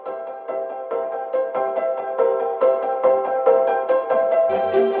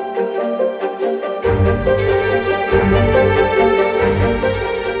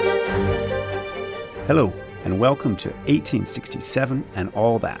Hello, and welcome to 1867 and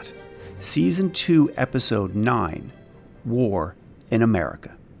All That, Season 2, Episode 9, War in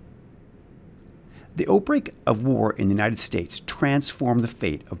America. The outbreak of war in the United States transformed the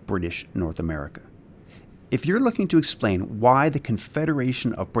fate of British North America. If you're looking to explain why the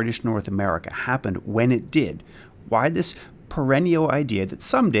Confederation of British North America happened when it did, why this perennial idea that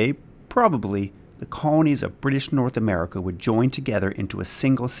someday, probably, the colonies of British North America would join together into a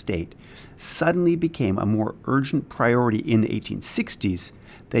single state suddenly became a more urgent priority in the 1860s,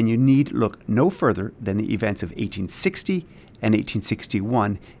 then you need look no further than the events of 1860 and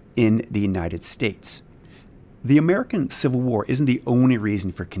 1861 in the United States. The American Civil War isn't the only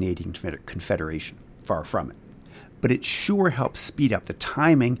reason for Canadian Confederation, far from it, but it sure helps speed up the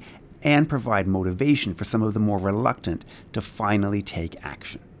timing and provide motivation for some of the more reluctant to finally take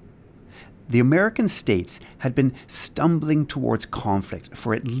action. The American states had been stumbling towards conflict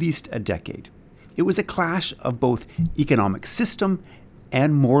for at least a decade. It was a clash of both economic system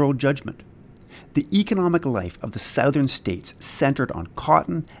and moral judgment. The economic life of the southern states centered on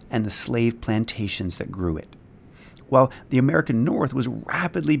cotton and the slave plantations that grew it, while the American North was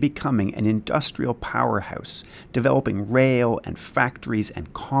rapidly becoming an industrial powerhouse, developing rail and factories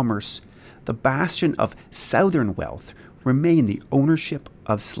and commerce. The bastion of southern wealth remained the ownership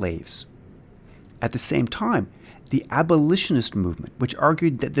of slaves. At the same time, the abolitionist movement, which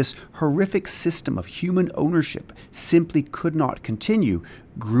argued that this horrific system of human ownership simply could not continue,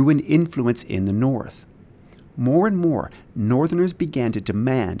 grew in influence in the North. More and more, Northerners began to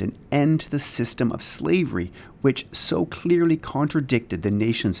demand an end to the system of slavery, which so clearly contradicted the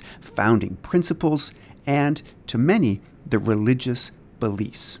nation's founding principles and, to many, the religious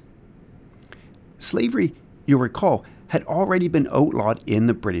beliefs. Slavery, you'll recall, had already been outlawed in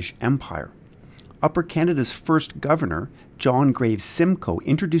the British Empire. Upper Canada's first governor, John Graves Simcoe,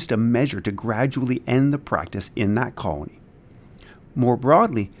 introduced a measure to gradually end the practice in that colony. More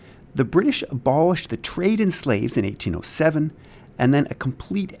broadly, the British abolished the trade in slaves in 1807, and then a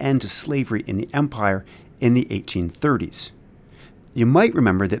complete end to slavery in the Empire in the 1830s. You might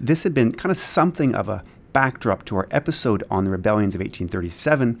remember that this had been kind of something of a backdrop to our episode on the rebellions of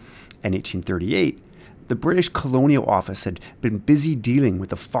 1837 and 1838. The British Colonial Office had been busy dealing with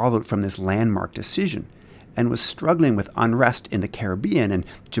the fallout from this landmark decision and was struggling with unrest in the Caribbean and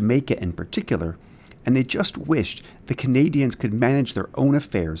Jamaica in particular, and they just wished the Canadians could manage their own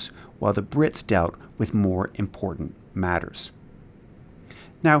affairs while the Brits dealt with more important matters.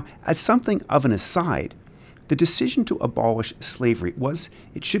 Now, as something of an aside, the decision to abolish slavery was,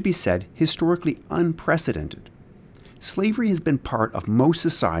 it should be said, historically unprecedented. Slavery has been part of most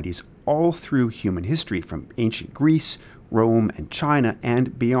societies all through human history, from ancient Greece, Rome, and China,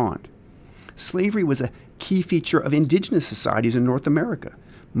 and beyond. Slavery was a key feature of indigenous societies in North America,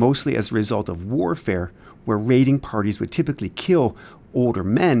 mostly as a result of warfare, where raiding parties would typically kill older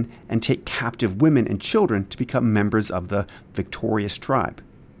men and take captive women and children to become members of the victorious tribe.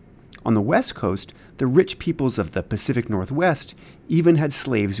 On the West Coast, the rich peoples of the Pacific Northwest even had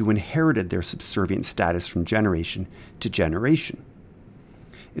slaves who inherited their subservient status from generation to generation.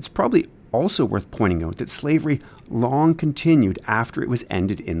 It's probably also worth pointing out that slavery long continued after it was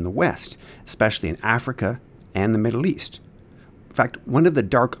ended in the West, especially in Africa and the Middle East. In fact, one of the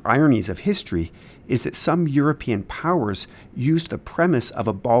dark ironies of history is that some European powers used the premise of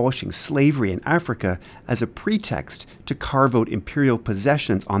abolishing slavery in Africa as a pretext to carve out imperial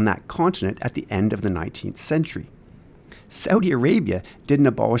possessions on that continent at the end of the 19th century. Saudi Arabia didn't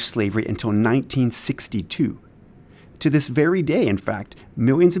abolish slavery until 1962. To this very day, in fact,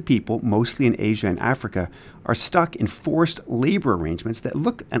 millions of people, mostly in Asia and Africa, are stuck in forced labor arrangements that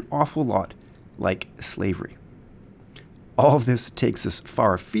look an awful lot like slavery. All of this takes us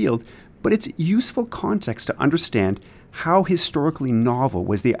far afield, but it's useful context to understand how historically novel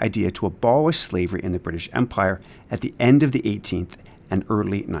was the idea to abolish slavery in the British Empire at the end of the 18th and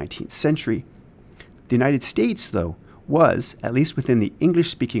early 19th century. The United States, though, was, at least within the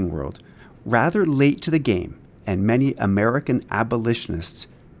English-speaking world, rather late to the game, and many American abolitionists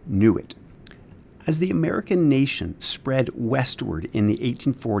knew it. As the American nation spread westward in the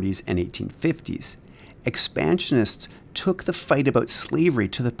 1840s and 1850s, expansionists took the fight about slavery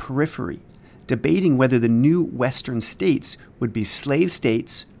to the periphery, debating whether the new Western states would be slave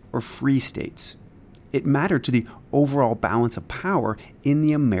states or free states. It mattered to the overall balance of power in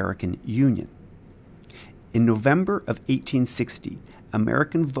the American Union. In November of 1860,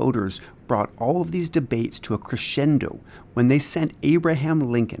 American voters brought all of these debates to a crescendo when they sent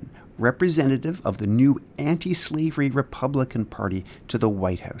Abraham Lincoln, representative of the new anti-slavery Republican Party, to the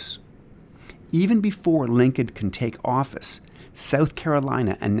White House. Even before Lincoln could take office, South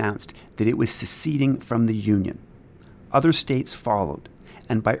Carolina announced that it was seceding from the Union. Other states followed,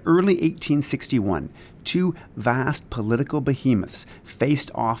 and by early 1861, two vast political behemoths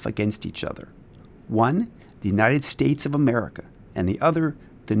faced off against each other. One, the United States of America, and the other,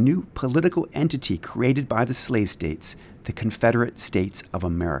 the new political entity created by the slave states, the Confederate States of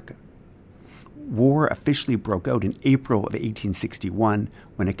America. War officially broke out in April of 1861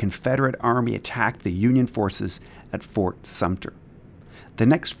 when a Confederate army attacked the Union forces at Fort Sumter. The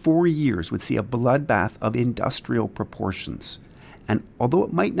next 4 years would see a bloodbath of industrial proportions. And although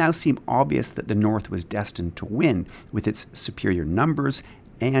it might now seem obvious that the North was destined to win with its superior numbers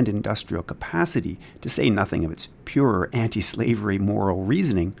and industrial capacity, to say nothing of its pure anti-slavery moral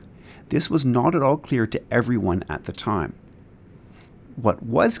reasoning, this was not at all clear to everyone at the time. What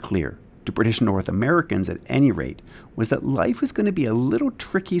was clear, to British North Americans at any rate, was that life was going to be a little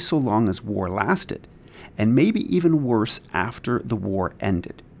tricky so long as war lasted, and maybe even worse after the war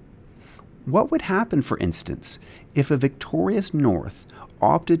ended. What would happen, for instance, if a victorious North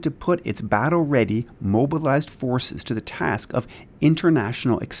opted to put its battle-ready, mobilized forces to the task of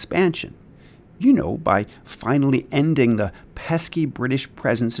international expansion? By finally ending the pesky British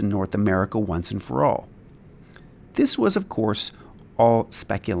presence in North America once and for all. This was, of course, all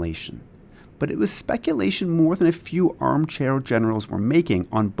speculation. But it was speculation more than a few armchair generals were making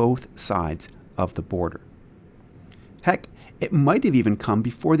on both sides of the border. Heck, it might have even come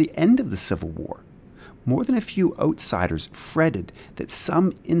before the end of the Civil War. More than a few outsiders fretted that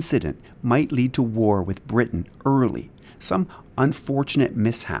some incident might lead to war with Britain early, some unfortunate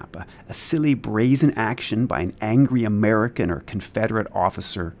mishap, a silly brazen action by an angry American or Confederate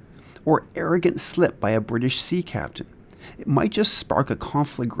officer, or arrogant slip by a British sea captain. It might just spark a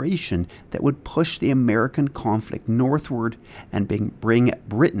conflagration that would push the American conflict northward and bring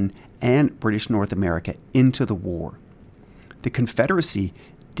Britain and British North America into the war. The Confederacy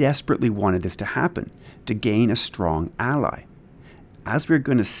desperately wanted this to happen, to gain a strong ally. As we're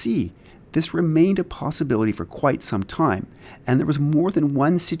going to see, this remained a possibility for quite some time, and there was more than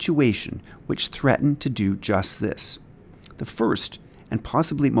one situation which threatened to do just this. The first, and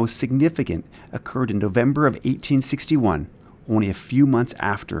possibly most significant, occurred in November of 1861, only a few months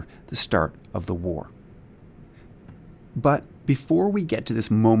after the start of the war. But before we get to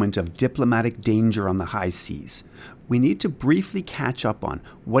this moment of diplomatic danger on the high seas, we need to briefly catch up on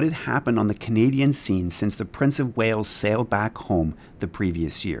what had happened on the Canadian scene since the Prince of Wales sailed back home the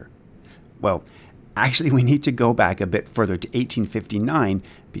previous year. Well, actually, we need to go back a bit further to 1859,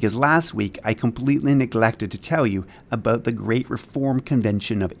 because last week I completely neglected to tell you about the Great Reform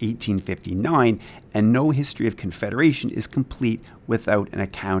Convention of 1859, and no history of Confederation is complete without an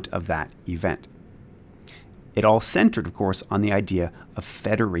account of that event. It all centered, of course, on the idea of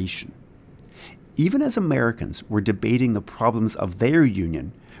federation. Even as Americans were debating the problems of their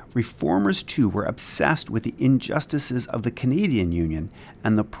union, reformers too were obsessed with the injustices of the Canadian Union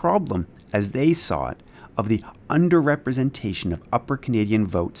and the problem, as they saw it, of the underrepresentation of Upper Canadian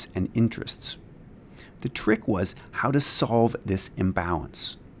votes and interests. The trick was how to solve this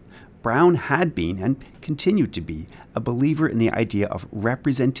imbalance. Brown had been, and continued to be, a believer in the idea of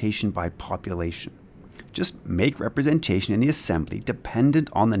representation by population. Just make representation in the Assembly dependent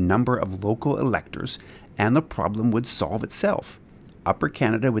on the number of local electors, and the problem would solve itself. Upper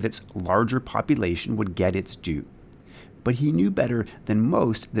Canada, with its larger population, would get its due. But he knew better than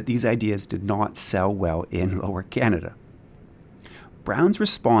most that these ideas did not sell well in Lower Canada. Brown's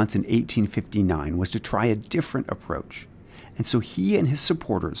response in 1859 was to try a different approach, and so he and his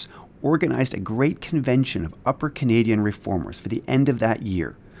supporters organized a great convention of Upper Canadian reformers for the end of that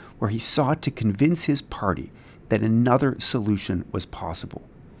year, where he sought to convince his party that another solution was possible: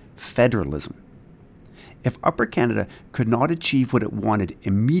 federalism. If Upper Canada could not achieve what it wanted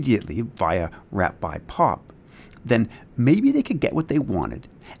immediately via rep by pop, then maybe they could get what they wanted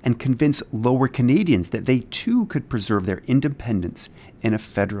and convince Lower Canadians that they too could preserve their independence in a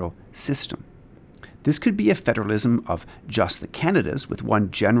federal system. This could be a federalism of just the Canadas, with one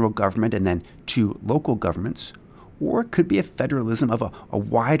general government and then two local governments, or it could be a federalism of a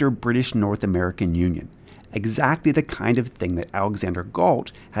wider British North American Union, exactly the kind of thing that Alexander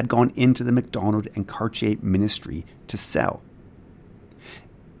Galt had gone into the Macdonald and Cartier ministry to sell.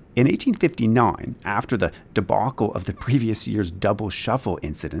 In 1859, after the debacle of the previous year's double shuffle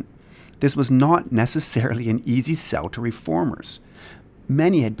incident, this was not necessarily an easy sell to reformers.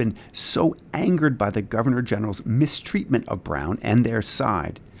 Many had been so angered by the Governor-General's mistreatment of Brown and their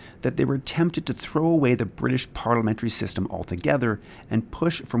side that they were tempted to throw away the British parliamentary system altogether and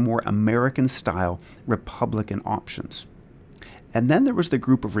push for more American-style Republican options. And then there was the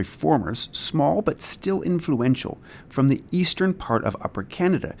group of reformers, small but still influential, from the eastern part of Upper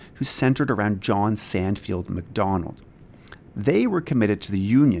Canada, who centered around John Sandfield Macdonald. They were committed to the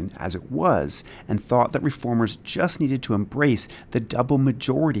Union as it was and thought that reformers just needed to embrace the double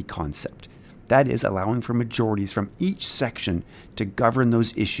majority concept. That is, allowing for majorities from each section to govern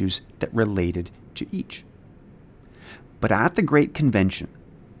those issues that related to each. But at the Great Convention,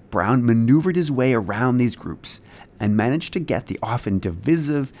 Brown maneuvered his way around these groups and managed to get the often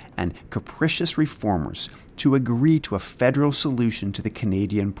divisive and capricious reformers to agree to a federal solution to the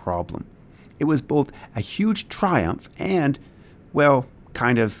Canadian problem. It was both a huge triumph and, well,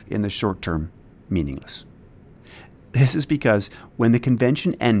 kind of, in the short term, meaningless. This is because when the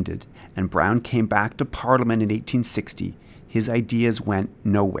convention ended and Brown came back to Parliament in 1860, his ideas went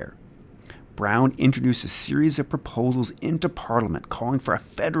nowhere. Brown introduced a series of proposals into Parliament calling for a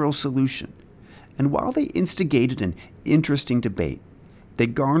federal solution. And while they instigated an interesting debate, they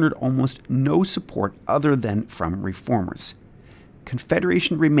garnered almost no support other than from reformers.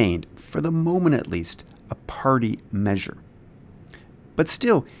 Confederation remained, for the moment at least, a party measure. But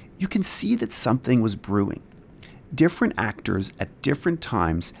still, you can see that something was brewing. Different actors at different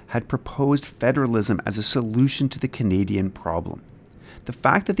times had proposed federalism as a solution to the Canadian problem. The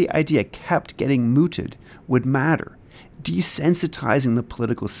fact that the idea kept getting mooted would matter, desensitizing the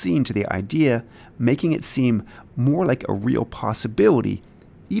political scene to the idea, making it seem more like a real possibility,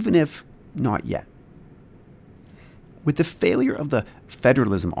 even if not yet. With the failure of the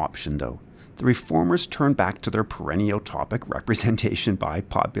federalism option, though, the reformers turned back to their perennial topic, representation by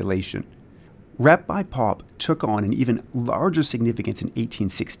population. Rep by Pop took on an even larger significance in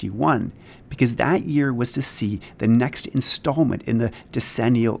 1861 because that year was to see the next installment in the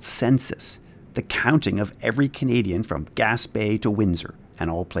decennial census, the counting of every Canadian from Gaspé to Windsor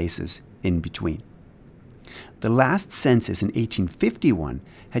and all places in between. The last census in 1851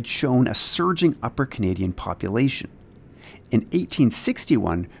 had shown a surging Upper Canadian population. In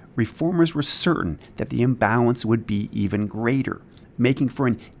 1861, reformers were certain that the imbalance would be even greater, making for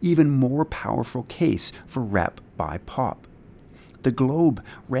an even more powerful case for Rep by Pop. The Globe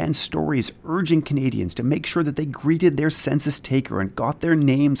ran stories urging Canadians to make sure that they greeted their census taker and got their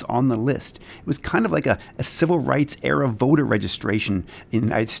names on the list. It was kind of like a civil rights era voter registration in the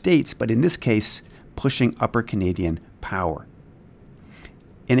United States, but in this case, pushing Upper Canadian power.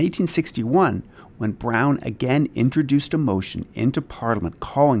 In 1861, when Brown again introduced a motion into Parliament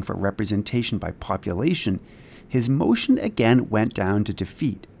calling for representation by population, his motion again went down to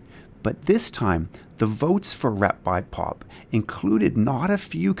defeat. But this time, the votes for Rep by Pop included not a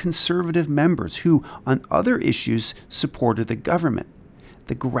few Conservative members who, on other issues, supported the government.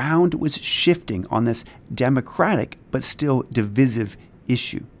 The ground was shifting on this democratic but still divisive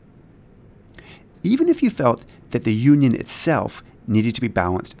issue. Even if you felt that the Union itself needed to be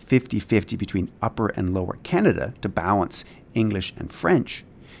balanced 50-50 between Upper and Lower Canada to balance English and French,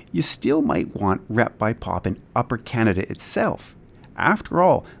 you still might want Rep by Pop in Upper Canada itself. After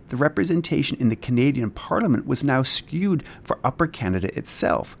all, the representation in the Canadian Parliament was now skewed for Upper Canada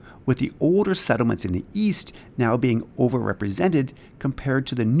itself, with the older settlements in the east now being overrepresented compared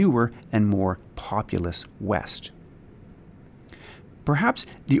to the newer and more populous west. Perhaps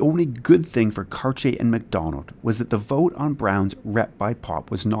the only good thing for Cartier and Macdonald was that the vote on Brown's Rep by Pop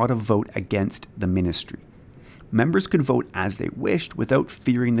was not a vote against the ministry. Members could vote as they wished without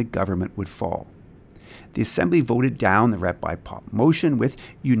fearing the government would fall. The Assembly voted down the Rep by Pop motion with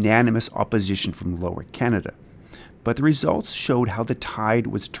unanimous opposition from Lower Canada. But the results showed how the tide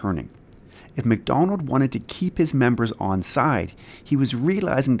was turning. If Macdonald wanted to keep his members on side, he was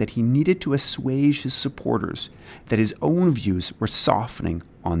realizing that he needed to assuage his supporters, that his own views were softening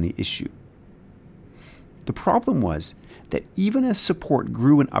on the issue. The problem was that even as support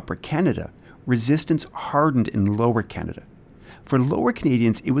grew in Upper Canada, resistance hardened in Lower Canada. For Lower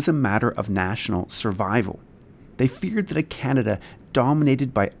Canadians, it was a matter of national survival. They feared that a Canada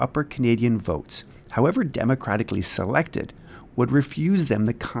dominated by Upper Canadian votes, however democratically selected, would refuse them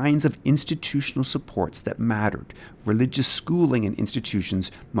the kinds of institutional supports that mattered, religious schooling and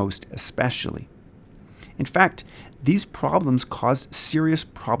institutions most especially. In fact, these problems caused serious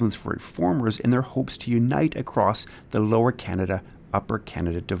problems for reformers in their hopes to unite across the Lower Canada-Upper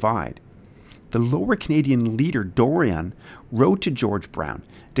Canada divide. The Lower Canadian leader, Dorion, wrote to George Brown,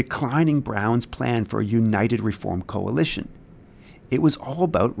 declining Brown's plan for a united reform coalition. It was all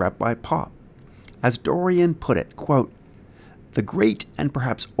about Rep by Pop. As Dorion put it, quote, "The great and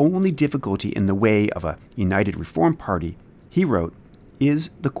perhaps only difficulty in the way of a united reform party," he wrote, "is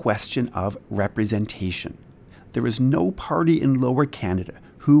the question of representation. There is no party in Lower Canada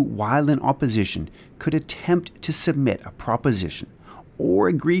who, while in opposition, could attempt to submit a proposition or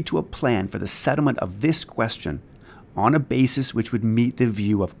agree to a plan for the settlement of this question on a basis which would meet the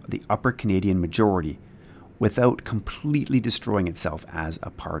view of the Upper Canadian majority without completely destroying itself as a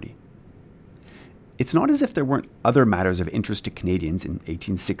party. It's not as if there weren't other matters of interest to Canadians in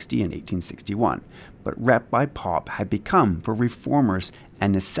 1860 and 1861, but Rep by Pop had become, for reformers, a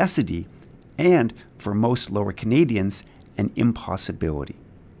necessity and, for most Lower Canadians, an impossibility.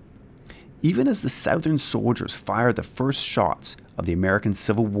 Even as the Southern soldiers fired the first shots of the American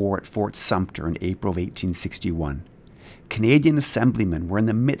Civil War at Fort Sumter in April of 1861, Canadian assemblymen were in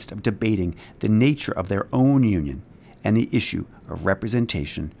the midst of debating the nature of their own union and the issue of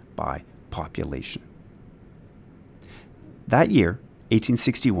representation by population. That year,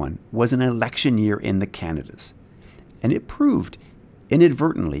 1861, was an election year in the Canadas, and it proved,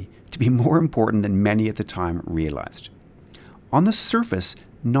 inadvertently, to be more important than many at the time realized. On the surface,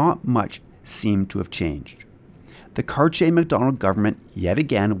 not much seemed to have changed. The Cartier-Macdonald government yet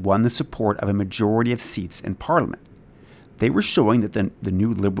again won the support of a majority of seats in Parliament. They were showing that the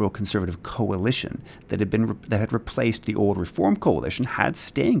new Liberal-Conservative coalition that had replaced the old Reform coalition had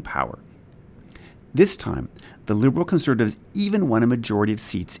staying power. This time, the Liberal Conservatives even won a majority of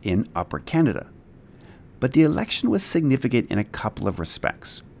seats in Upper Canada. But the election was significant in a couple of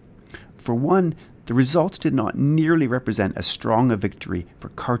respects. For one, the results did not nearly represent as strong a victory for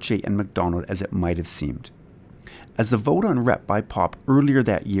Cartier and Macdonald as it might have seemed. As the vote on Rep by Pop earlier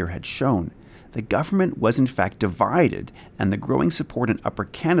that year had shown, the government was in fact divided, and the growing support in Upper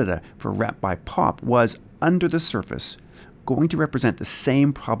Canada for Rep by Pop was, under the surface, going to represent the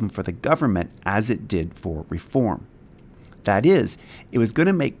same problem for the government as it did for Reform. That is, it was going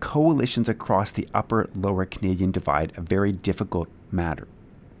to make coalitions across the Upper-Lower Canadian divide a very difficult matter,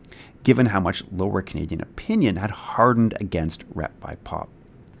 given how much Lower Canadian opinion had hardened against Rep by Pop.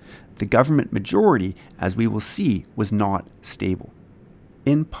 The government majority, as we will see, was not stable.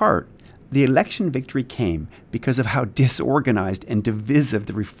 In part, the election victory came because of how disorganized and divisive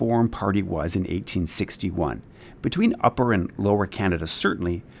the Reform Party was in 1861, between Upper and Lower Canada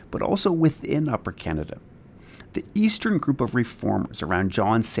certainly, but also within Upper Canada. The eastern group of reformers around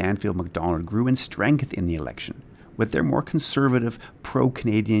John Sandfield Macdonald grew in strength in the election, with their more conservative,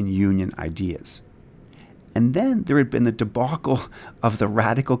 pro-Canadian Union ideas. And then there had been the debacle of the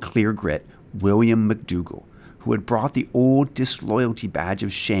radical clear grit William McDougall, who had brought the old disloyalty badge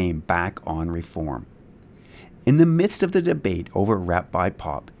of shame back on Reform. In the midst of the debate over Rep by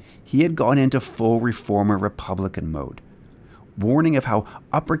Pop, he had gone into full Reformer Republican mode, warning of how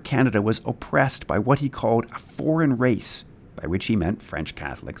Upper Canada was oppressed by what he called a foreign race, by which he meant French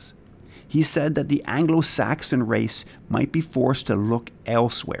Catholics. He said that the Anglo-Saxon race might be forced to look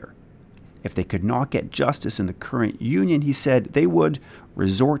elsewhere. If they could not get justice in the current union, he said, they would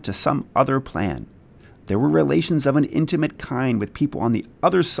resort to some other plan. There were relations of an intimate kind with people on the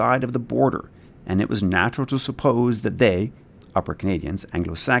other side of the border, and it was natural to suppose that they, Upper Canadians,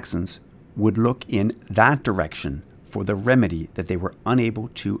 Anglo-Saxons, would look in that direction for the remedy that they were unable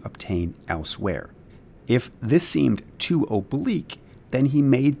to obtain elsewhere. If this seemed too oblique, then he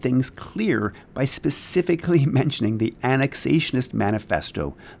made things clear by specifically mentioning the Annexationist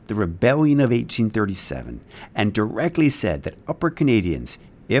Manifesto, the Rebellion of 1837, and directly said that Upper Canadians,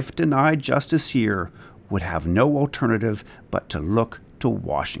 if denied justice here, would have no alternative but to look to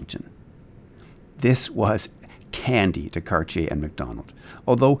Washington. This was candy to Cartier and Macdonald,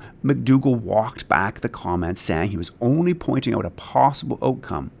 although McDougall walked back the comments, saying he was only pointing out a possible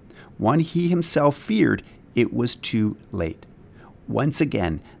outcome, one he himself feared it was too late. Once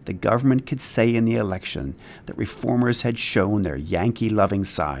again, the government could say in the election that reformers had shown their Yankee-loving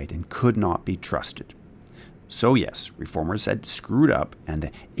side and could not be trusted. So yes, reformers had screwed up and the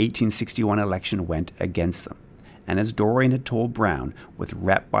 1861 election went against them. And as Dorion had told Brown, with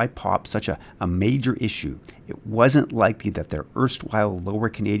Rep by Pop such a major issue, it wasn't likely that their erstwhile Lower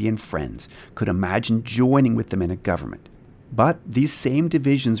Canadian friends could imagine joining with them in a government. But these same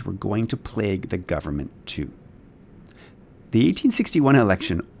divisions were going to plague the government too. The 1861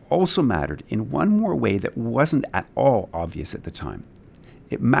 election also mattered in one more way that wasn't at all obvious at the time.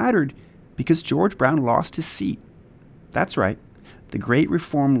 It mattered because George Brown lost his seat. That's right, the great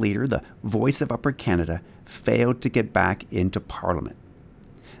Reform leader, the voice of Upper Canada, failed to get back into Parliament.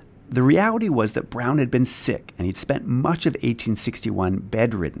 The reality was that Brown had been sick and he'd spent much of 1861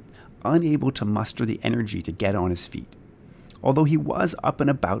 bedridden, unable to muster the energy to get on his feet. Although he was up and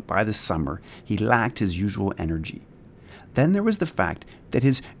about by the summer, he lacked his usual energy. Then there was the fact that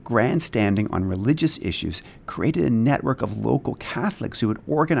his grandstanding on religious issues created a network of local Catholics who had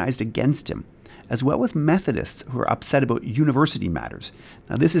organized against him, as well as Methodists who are upset about university matters.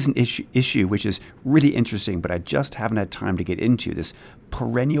 Now, this is an issue which is really interesting, but I just haven't had time to get into this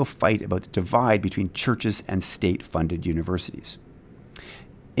perennial fight about the divide between churches and state-funded universities.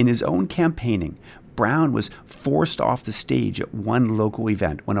 In his own campaigning, Brown was forced off the stage at one local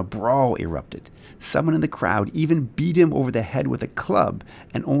event when a brawl erupted. Someone in the crowd even beat him over the head with a club,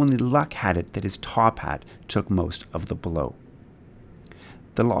 and only luck had it that his top hat took most of the blow.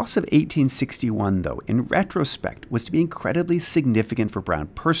 The loss of 1861, though, in retrospect, was to be incredibly significant for Brown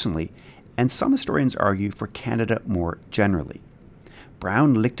personally, and some historians argue for Canada more generally.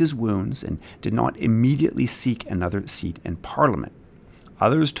 Brown licked his wounds and did not immediately seek another seat in Parliament.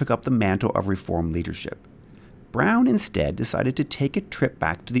 Others took up the mantle of reform leadership. Brown instead decided to take a trip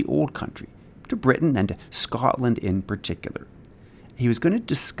back to the old country, to Britain and to Scotland in particular. He was going to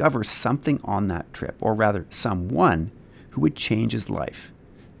discover something on that trip, or rather someone, who would change his life.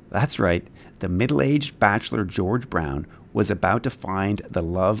 That's right, the middle-aged bachelor George Brown was about to find the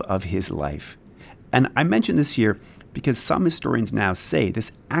love of his life. And I mention this here because some historians now say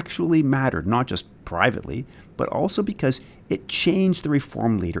this actually mattered, not just privately, but also because it changed the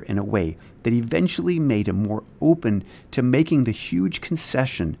reform leader in a way that eventually made him more open to making the huge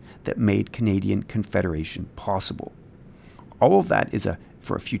concession that made Canadian Confederation possible. All of that is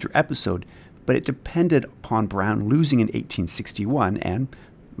for a future episode, but it depended upon Brown losing in 1861, and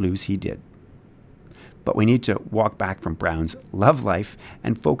lose he did. But we need to walk back from Brown's love life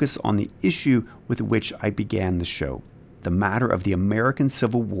and focus on the issue with which I began the show, the matter of the American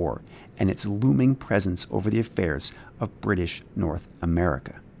Civil War and its looming presence over the affairs of British North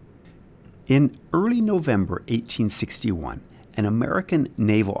America. In early November 1861, an American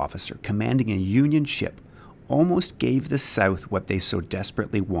naval officer commanding a Union ship almost gave the South what they so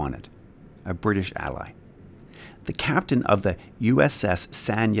desperately wanted, a British ally. The captain of the USS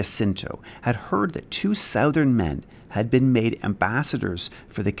San Jacinto had heard that 2 Southern men had been made ambassadors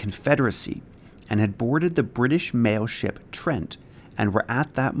for the Confederacy and had boarded the British mail ship Trent and were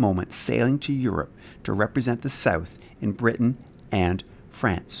at that moment sailing to Europe to represent the South in Britain and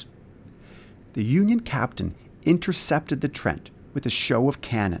France. The Union captain intercepted the Trent with a show of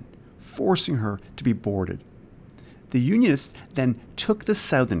cannon, forcing her to be boarded. The Unionists then took the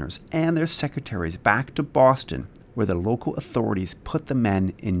Southerners and their secretaries back to Boston, where the local authorities put the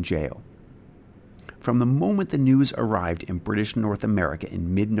men in jail. From the moment the news arrived in British North America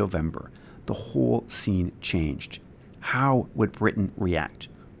in mid-November, the whole scene changed. How would Britain react?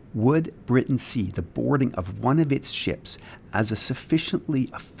 Would Britain see the boarding of one of its ships as a sufficiently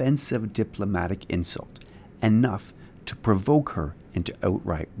offensive diplomatic insult, enough to provoke her into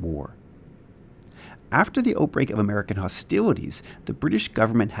outright war? After the outbreak of American hostilities, the British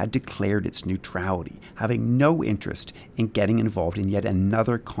government had declared its neutrality, having no interest in getting involved in yet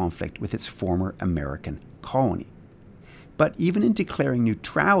another conflict with its former American colony. But even in declaring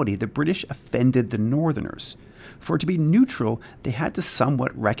neutrality, the British offended the Northerners. For to be neutral, they had to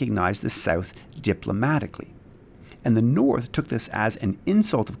somewhat recognize the South diplomatically. And the North took this as an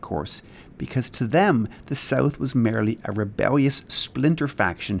insult, of course, because to them the South was merely a rebellious splinter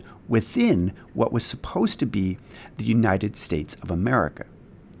faction within what was supposed to be the United States of America.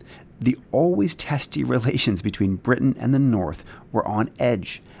 The always testy relations between Britain and the North were on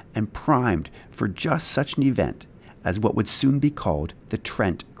edge and primed for just such an event as what would soon be called the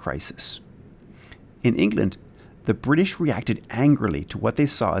Trent Crisis. In England, the British reacted angrily to what they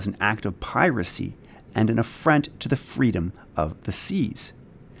saw as an act of piracy and an affront to the freedom of the seas.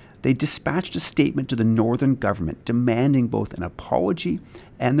 They dispatched a statement to the Northern government demanding both an apology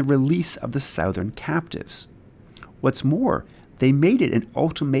and the release of the Southern captives. What's more, they made it an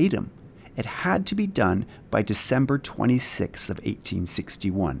ultimatum. It had to be done by December 26th of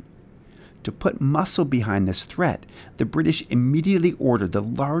 1861. To put muscle behind this threat, the British immediately ordered the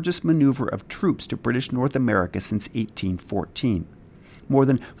largest maneuver of troops to British North America since 1814. More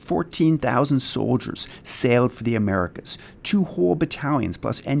than 14,000 soldiers sailed for the Americas, 2 whole battalions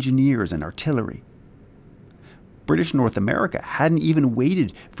plus engineers and artillery. British North America hadn't even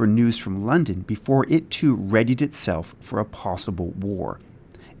waited for news from London before it too readied itself for a possible war.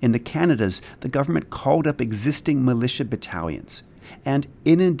 In the Canadas, the government called up existing militia battalions and,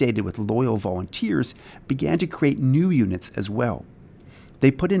 inundated with loyal volunteers, began to create new units as well.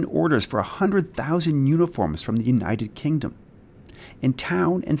 They put in orders for 100,000 uniforms from the United Kingdom. In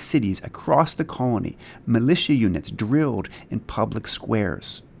town and cities across the colony, militia units drilled in public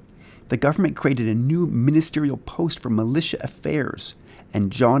squares. The government created a new ministerial post for militia affairs,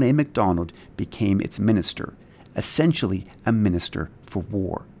 and John A. Macdonald became its minister, essentially a minister for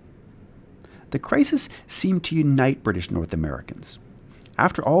war. The crisis seemed to unite British North Americans.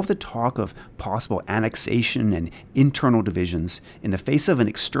 After all of the talk of possible annexation and internal divisions, in the face of an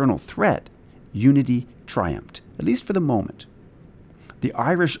external threat, unity triumphed, at least for the moment. The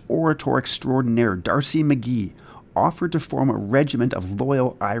Irish orator extraordinaire D'Arcy McGee offered to form a regiment of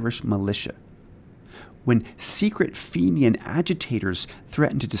loyal Irish militia. When secret Fenian agitators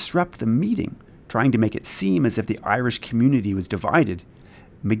threatened to disrupt the meeting, trying to make it seem as if the Irish community was divided,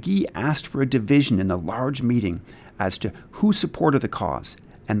 McGee asked for a division in the large meeting as to who supported the cause,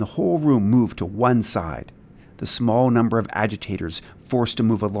 and the whole room moved to one side, the small number of agitators forced to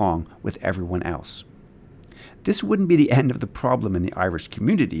move along with everyone else. This wouldn't be the end of the problem in the Irish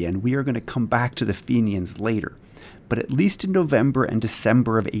community, and we are going to come back to the Fenians later. But at least in November and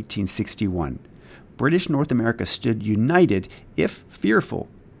December of 1861, British North America stood united, if fearful,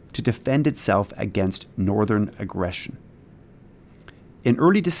 to defend itself against northern aggression. In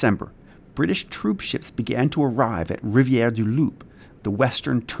early December, British troop ships began to arrive at Rivière-du-Loup, the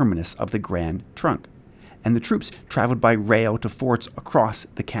western terminus of the Grand Trunk, and the troops traveled by rail to forts across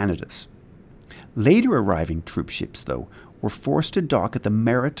the Canadas. Later arriving troop ships, though, were forced to dock at the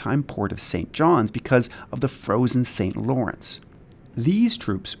maritime port of St. John's because of the frozen St. Lawrence. These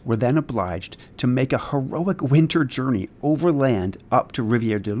troops were then obliged to make a heroic winter journey overland up to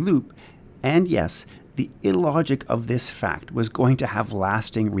Rivière-du-Loup, and yes, the illogic of this fact was going to have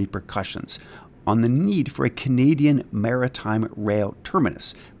lasting repercussions on the need for a Canadian maritime rail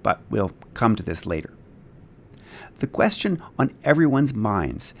terminus, but we'll come to this later. The question on everyone's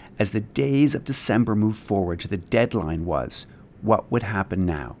minds as the days of December moved forward to the deadline was, what would happen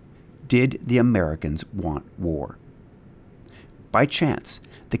now? Did the Americans want war? By chance,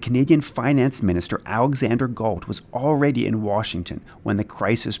 the Canadian Finance Minister Alexander Galt was already in Washington when the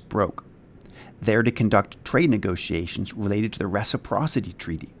crisis broke, there to conduct trade negotiations related to the Reciprocity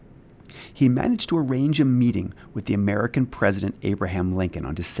Treaty. He managed to arrange a meeting with the American President Abraham Lincoln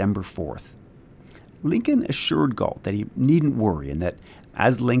on December 4th. Lincoln assured Galt that he needn't worry and that,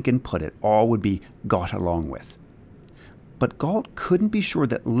 as Lincoln put it, all would be got along with. But Galt couldn't be sure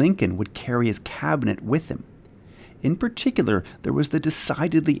that Lincoln would carry his cabinet with him. In particular, there was the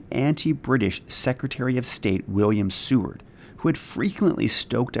decidedly anti-British Secretary of State William Seward, who had frequently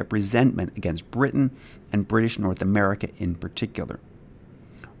stoked up resentment against Britain and British North America in particular.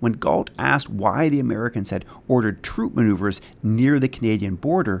 When Galt asked why the Americans had ordered troop maneuvers near the Canadian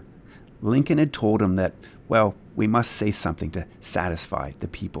border, Lincoln had told him that, well, we must say something to satisfy the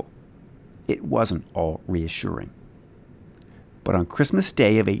people. It wasn't all reassuring. But on Christmas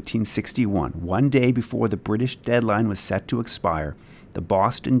Day of 1861, one day before the British deadline was set to expire, the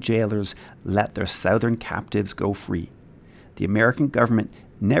Boston jailers let their southern captives go free. The American government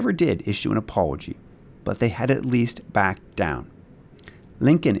never did issue an apology, but they had at least backed down.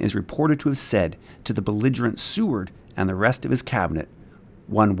 Lincoln is reported to have said to the belligerent Seward and the rest of his cabinet,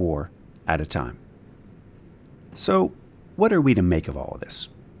 one war at a time. So, what are we to make of all of this?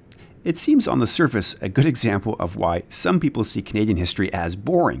 It seems on the surface a good example of why some people see Canadian history as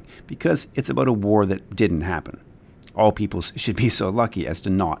boring, because it's about a war that didn't happen. All peoples should be so lucky as to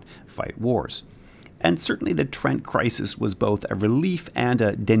not fight wars. And certainly the Trent crisis was both a relief and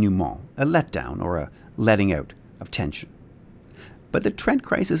a denouement, a letdown or a letting out of tension. But the Trent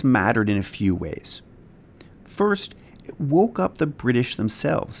crisis mattered in a few ways. First, it woke up the British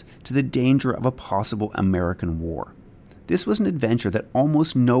themselves to the danger of a possible American war. This was an adventure that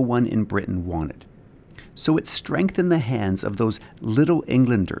almost no one in Britain wanted. So it strengthened the hands of those little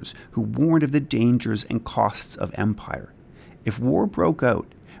Englanders who warned of the dangers and costs of empire. If war broke out,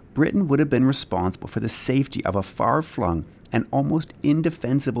 Britain would have been responsible for the safety of a far-flung and almost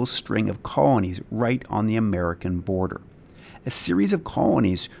indefensible string of colonies right on the American border. A series of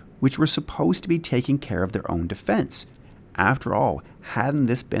colonies which were supposed to be taking care of their own defense. After all, hadn't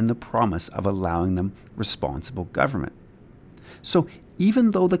this been the promise of allowing them responsible government? So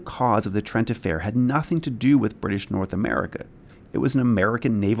even though the cause of the Trent affair had nothing to do with British North America, it was an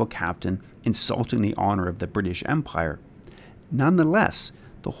American naval captain insulting the honor of the British Empire, nonetheless,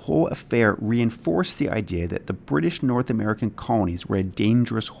 the whole affair reinforced the idea that the British North American colonies were a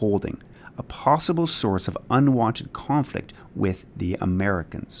dangerous holding, a possible source of unwanted conflict with the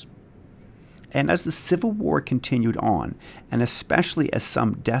Americans. And as the Civil War continued on, and especially as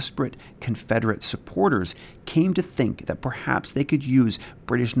some desperate Confederate supporters came to think that perhaps they could use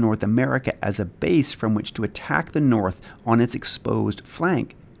British North America as a base from which to attack the North on its exposed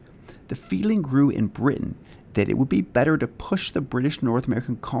flank, the feeling grew in Britain that it would be better to push the British North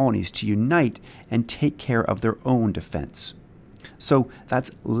American colonies to unite and take care of their own defense. So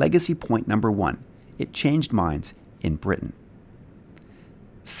that's legacy point number one. It changed minds in Britain.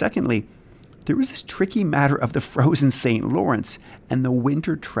 Secondly, there was this tricky matter of the frozen St. Lawrence and the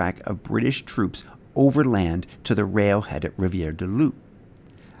winter trek of British troops overland to the railhead at Rivière-du-Loup.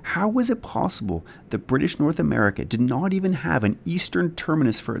 How was it possible that British North America did not even have an eastern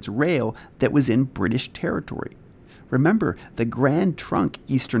terminus for its rail that was in British territory? Remember, the Grand Trunk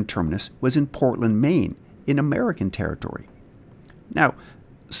eastern terminus was in Portland, Maine, in American territory. Now,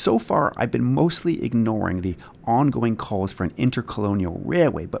 so far, I've been mostly ignoring the ongoing calls for an intercolonial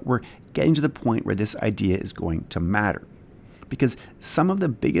railway, but we're getting to the point where this idea is going to matter. Because some of the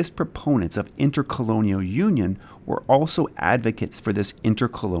biggest proponents of intercolonial union were also advocates for this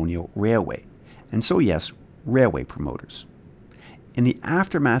intercolonial railway. And so, yes, railway promoters. In the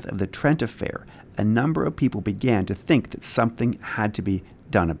aftermath of the Trent Affair, a number of people began to think that something had to be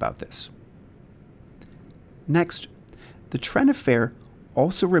done about this. Next, the Trent Affair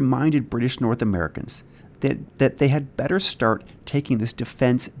also reminded British North Americans that they had better start taking this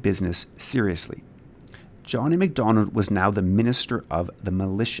defense business seriously. John A. Macdonald was now the Minister of the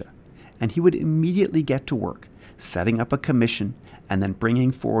Militia, and he would immediately get to work, setting up a commission and then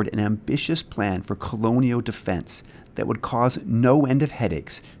bringing forward an ambitious plan for colonial defense that would cause no end of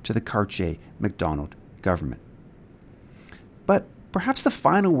headaches to the Cartier-Macdonald government. But perhaps the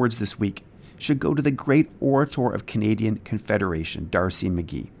final words this week should go to the great orator of Canadian Confederation, D'Arcy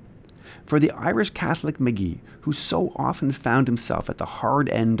McGee. For the Irish Catholic McGee, who so often found himself at the hard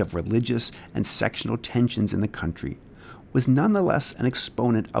end of religious and sectional tensions in the country, was nonetheless an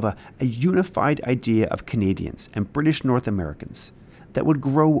exponent of a unified idea of Canadians and British North Americans that would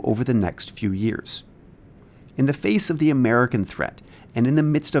grow over the next few years. In the face of the American threat and in the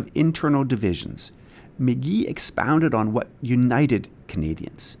midst of internal divisions, McGee expounded on what united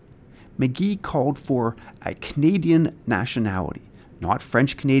Canadians. McGee called for a Canadian nationality, not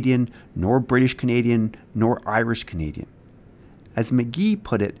French Canadian, nor British Canadian, nor Irish Canadian. As McGee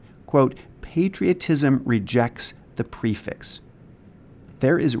put it, quote, patriotism rejects the prefix.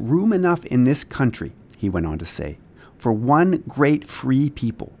 There is room enough in this country, he went on to say, for one great free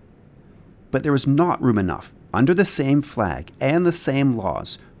people. But there is not room enough, under the same flag and the same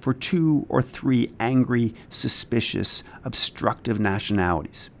laws, for 2 or 3 angry, suspicious, obstructive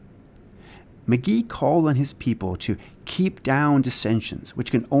nationalities. McGee called on his people to keep down dissensions,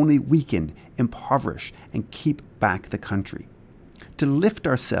 which can only weaken, impoverish, and keep back the country. To lift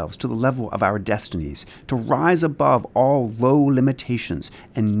ourselves to the level of our destinies, to rise above all low limitations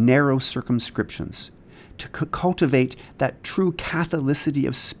and narrow circumscriptions, to cultivate that true Catholicity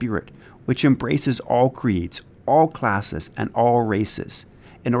of spirit, which embraces all creeds, all classes, and all races,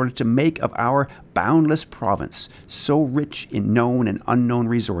 in order to make of our boundless province, so rich in known and unknown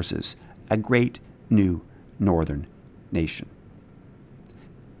resources, a great new northern nation.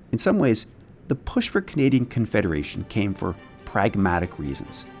 In some ways, the push for Canadian Confederation came for pragmatic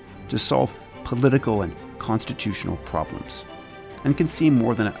reasons, to solve political and constitutional problems, and can seem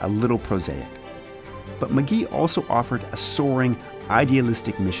more than a little prosaic. But McGee also offered a soaring,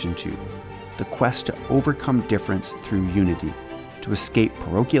 idealistic mission too, the quest to overcome difference through unity, to escape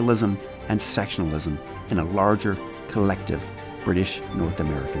parochialism and sectionalism in a larger, collective British North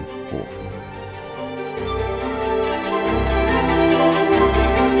American whole.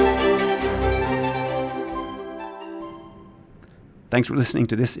 Thanks for listening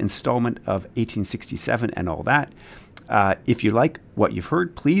to this installment of 1867 and all that. If you like what you've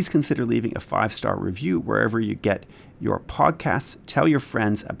heard, please consider leaving a 5-star review wherever you get your podcasts. Tell your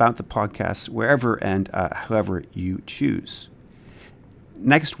friends about the podcasts wherever and however you choose.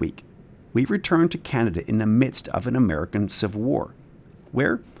 Next week, we return to Canada in the midst of an American Civil War,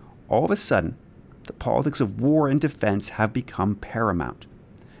 where all of a sudden, the politics of war and defense have become paramount.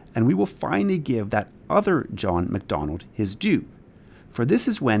 And we will finally give that other John Macdonald his due. For this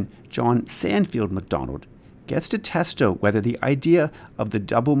is when John Sandfield Macdonald gets to test out whether the idea of the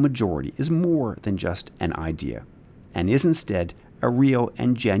double majority is more than just an idea, and is instead a real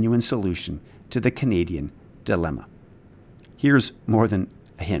and genuine solution to the Canadian dilemma. Here's more than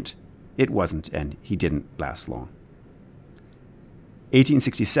a hint. It wasn't, and he didn't last long.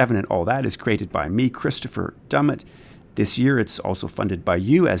 1867 and all that is created by me, Christopher Dummett. This year, it's also funded by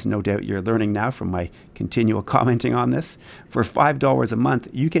you, as no doubt you're learning now from my continual commenting on this. For $5 a month,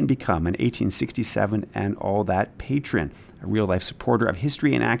 you can become an 1867 and all that patron, a real-life supporter of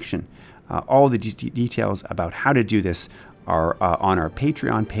History in Action. All the details about how to do this are on our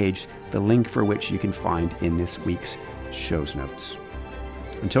Patreon page, the link for which you can find in this week's show's notes.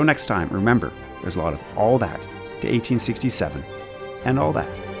 Until next time, remember, there's a lot of all that to 1867 and all that.